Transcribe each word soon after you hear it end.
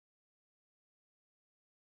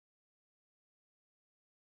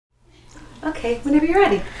Okay, whenever you're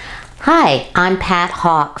ready. Hi, I'm Pat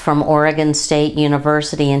Hawk from Oregon State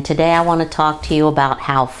University, and today I want to talk to you about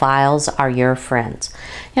how files are your friends.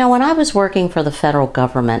 You know, when I was working for the federal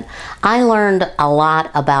government, I learned a lot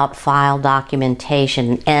about file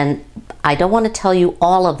documentation, and I don't want to tell you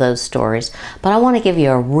all of those stories, but I want to give you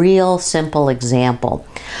a real simple example.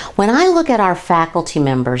 When I look at our faculty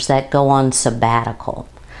members that go on sabbatical,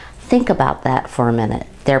 think about that for a minute.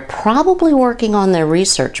 They're probably working on their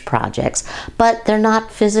research projects, but they're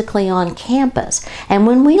not physically on campus. And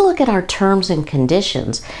when we look at our terms and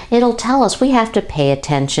conditions, it'll tell us we have to pay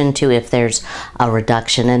attention to if there's a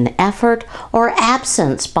reduction in effort or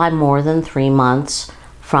absence by more than 3 months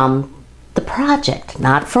from the project,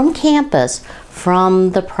 not from campus,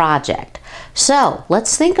 from the project. So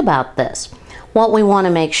let's think about this. What we want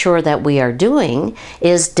to make sure that we are doing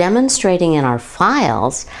is demonstrating in our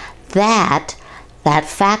files that that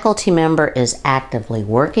faculty member is actively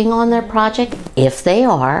working on their project. If they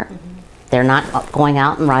are, they're not going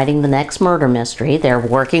out and writing the next murder mystery. They're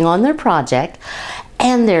working on their project,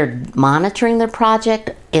 and they're monitoring their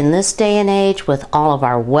project. In this day and age, with all of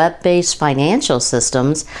our web-based financial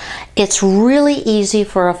systems, it's really easy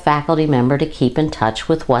for a faculty member to keep in touch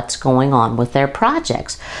with what's going on with their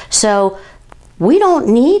projects. So we don't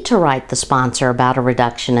need to write the sponsor about a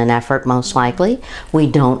reduction in effort, most likely. We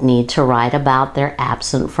don't need to write about they're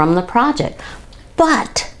absent from the project.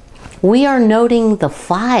 But we are noting the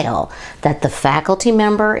file that the faculty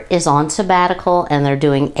member is on sabbatical and they're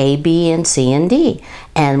doing A, B, and C, and D.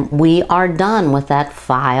 And we are done with that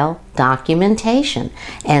file documentation.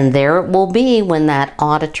 And there it will be when that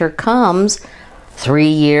auditor comes 3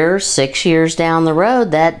 years, 6 years down the road,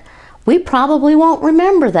 that we probably won't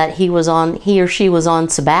remember that he or she was on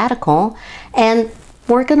sabbatical and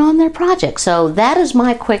working on their project. So that is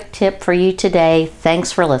my quick tip for you today.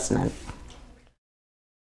 Thanks for listening.